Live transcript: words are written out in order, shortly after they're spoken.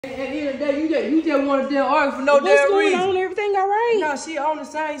just want to argue for no damn reason. What's going on? Everything all right? No, she on the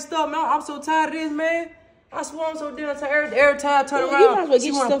same stuff, man. I'm so tired of this, man. I swear I'm so damn tired. Every time I turn around, you might as well get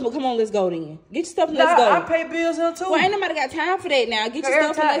your stuff, but come on, let's go then. Get your stuff and let's go. I pay bills here too. Well, ain't nobody got time for that now. Get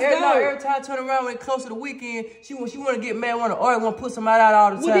your stuff and let's go. Every time I turn around when it's close to the weekend, she want to get mad, want to argue, want to put somebody out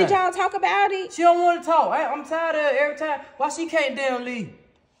all the time. Well, did y'all talk about it? She don't want to talk. I'm tired of it every time. Why she can't damn leave?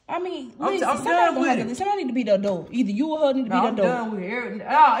 I mean, I'm done with it. Somebody need to be the adult. Either you or her need to be the adult. I'm done with it.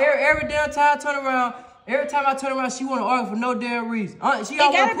 Every damn time I turn around, every time I turn around, she want to argue for no damn reason. It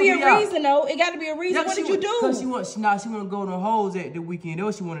gotta be a reason, though. It gotta be a reason. What did you do? Cause she want to go to the hoes at the weekend. That's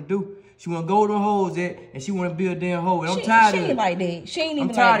what she want to do. She want to go to the hoes at, and she want to be a damn hoe. And I'm tired of it. She ain't like that. She ain't even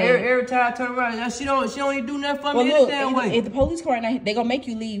like that. I'm tired. Every time I turn around, she don't even do nothing for me any damn way. If the police come right now, they gonna make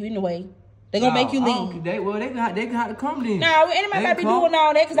you leave anyway. They gonna make you leave. They have to come then. No, anybody gotta be doing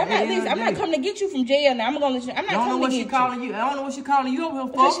all that because I'm not coming to get you from jail now. I'm not coming to get you. I don't know what she calling you over here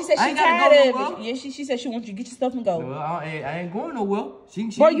for. Because she said she tired of it. Yeah, she said she wants you to get your stuff and go. Well, I ain't going nowhere.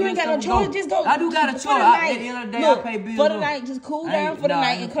 Bro, you ain't got no choice. Just go. I do got a choice. At the end of the day, I pay bills. For the night, just cool down for the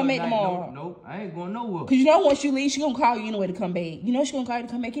night and come back tomorrow. Nope, I ain't going nowhere. Because you know once you leave, she gonna call you anyway to come back. You know she gonna call you to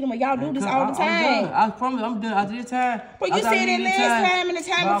come back anyway. Y'all do this all the time. I promise I'm done after this time. But you said that last time and the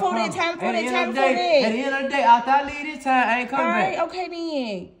time before that, time before that. At the end of the day, after I leave this time, I ain't coming back. All right, okay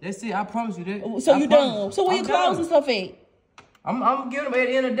then. That's it. I promise you that. So you done. So where your clothes and stuff at? I'm gonna get them at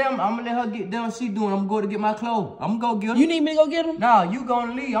the end of the day. I'm gonna let her get done what she doing. I'm gonna go to get my clothes. I'm gonna go get them. You need me to go get them? Nah, you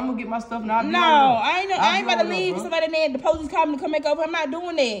gonna leave. I'm gonna get my stuff now. No, I ain't about to leave. Somebody there, the police call me to come back over. I'm not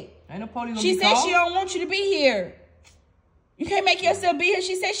doing that. Ain't no police gonna She be said called. she don't want you to be here. You can't make yourself be here.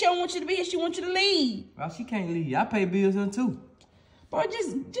 She said she don't want you to be here. She wants you to leave. Well, she can't leave. I pay bills here too. Bro,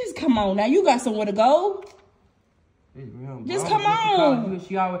 just come on now. You got somewhere to go. Just come on. At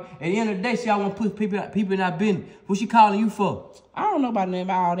the end of the day, she always want to put people in our business. What she calling you for? I don't know about nothing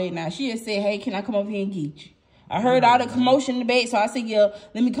about all that now. She just said, hey, can I come over here and get you? I heard all the commotion in the bed, so I said, yeah,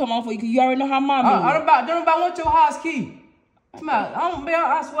 let me come on for you, because you already know how mom is. Don't nobody want your house key. Come on,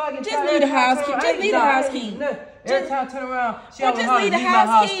 I swear I get just leave the house key. Just leave the house key. Every time I turn around, she always leave the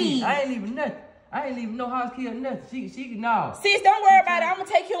house key. I ain't leaving nothing. I ain't leaving no house key or nothing. She no. Sis, don't worry about it. I'm gonna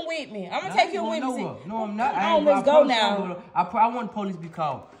take him with me. I'm gonna take him with me. No, I'm not. Let's go now. I want the police to be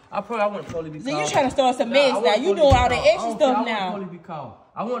called. I want the police to be called. So you trying to start some mess now. You doing all the extra stuff now. I want the police to be called.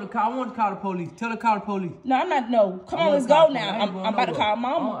 I want to call the police. Tell her to call the police. No, I'm not. No, come on, let's go now. I'm about to call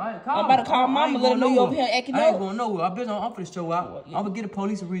mama. I'm about to call mama. Let her know you over here acting up. I ain't going nowhere. I'm for the show out. I'm gonna get the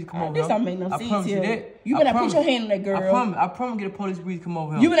police to come over here. This don't make no sense. I promise you that. You better put your hand on that girl. I promise get the police to come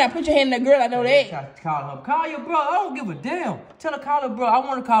over here. You better put your hand on that girl. I know that. Call your brother. I don't give a damn. Tell her call her brother. I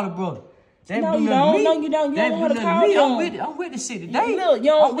want to call her brother. No, you don't. No, you don't. You don't want to call them. I'm with the shit today. Look, you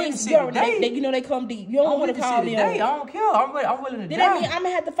don't with the shit today. You know they come deep. You don't want to call them. I don't care. I'm willing to die. That mean I'm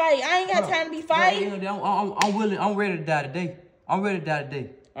gonna have to fight. I ain't got time to be fighting. I'm willing. I'm ready to die today. I'm ready to die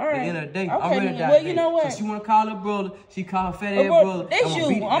today. All right. At the end of the day, okay, I'm ready to die well, today. you know what? So she want to call her brother. She call her fat ass brother. That's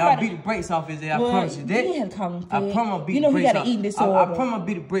you. I'll beat the brakes off his ass. I promise you that. You had to call him I promise I'll beat the brakes off. You know he got an eating disorder. I promise I'll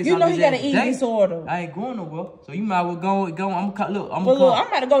beat the brakes off his ass. You know he got an eating disorder. I ain't going nowhere. So you might as well go. I'm gonna call. Look, I'm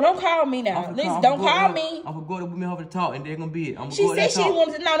about to go. Don't call me now. Listen, don't call me. I'm gonna go to women over to talk, and they're gonna be it. She said she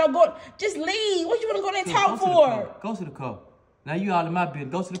wanted to. No, go. Just leave. What you want to go there and talk for? Go to the car. Now you all in my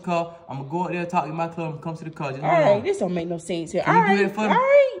business. Go to the car. I'm gonna go out there, talk in my club, and come to the car. Just all right, this don't make no sense here. Can you do that for me? All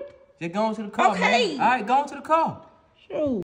right. Just go to the car. Okay. Man. All right, go to the car. Sure.